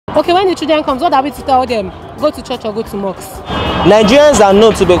Okay, when the children comes, what are we to tell them? Go to church or go to mosque? Nigerians are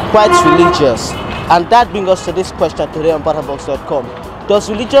known to be quite religious, and that brings us to this question today on BattaBox.com.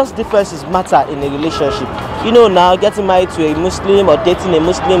 Does religious differences matter in a relationship? You know, now getting married to a Muslim or dating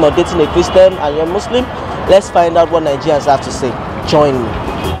a Christian, and you're Muslim. Let's find out what Nigerians have to say. Join me.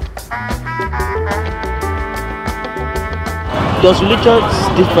 Does religious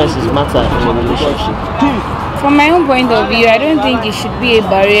differences matter in a relationship? From my own point of view, I don't think it should be a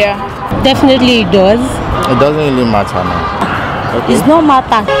barrier. Definitely it does. It doesn't really matter now. Okay. It's no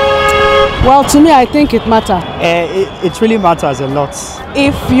matter. Well, to me, I think it matters. It really matters a lot.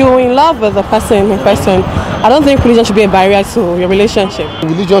 If you're in love with the person in person, I don't think religion should be a barrier to your relationship.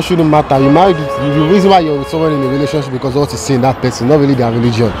 Religion shouldn't matter. You married, the reason why you're with someone in a relationship because of what you see in that person, not really their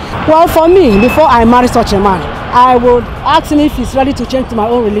religion. Well, for me, before I marry such a man, I would ask him if he's ready to change to my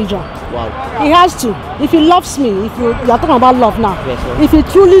own religion. Wow. He has to. If he loves me, you are talking about love now. Yes, sir. If he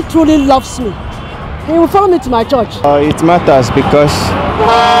truly loves me, he will follow me to my church. It matters because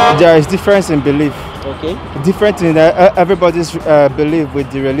there is difference in belief. Okay. Different in everybody's belief with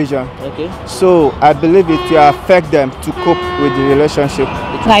the religion. Okay. So I believe it will affect them to cope with the relationship.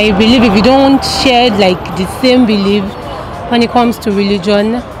 I believe if you don't share like the same belief when it comes to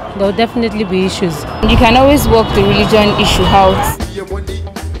religion, there will definitely be issues. You can always work the religion issue out.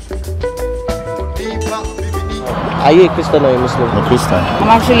 Are you a Christian or a Muslim? I'm a Christian. I'm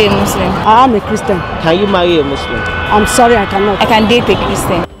actually a Muslim. I am a Christian. Can you marry a Muslim? I'm sorry, I cannot. I can date a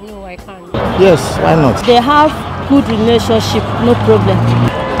Christian. No, I can't. Yes, why not? They have good relationship, no problem.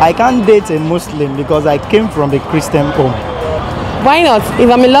 I can't date a Muslim because I came from a Christian home. Why not? If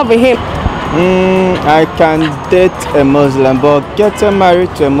I'm in love with him. I can date a Muslim, but getting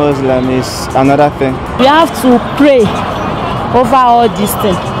married to a Muslim is another thing. We have to pray over all these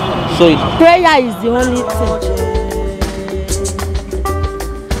things. So prayer is the only thing.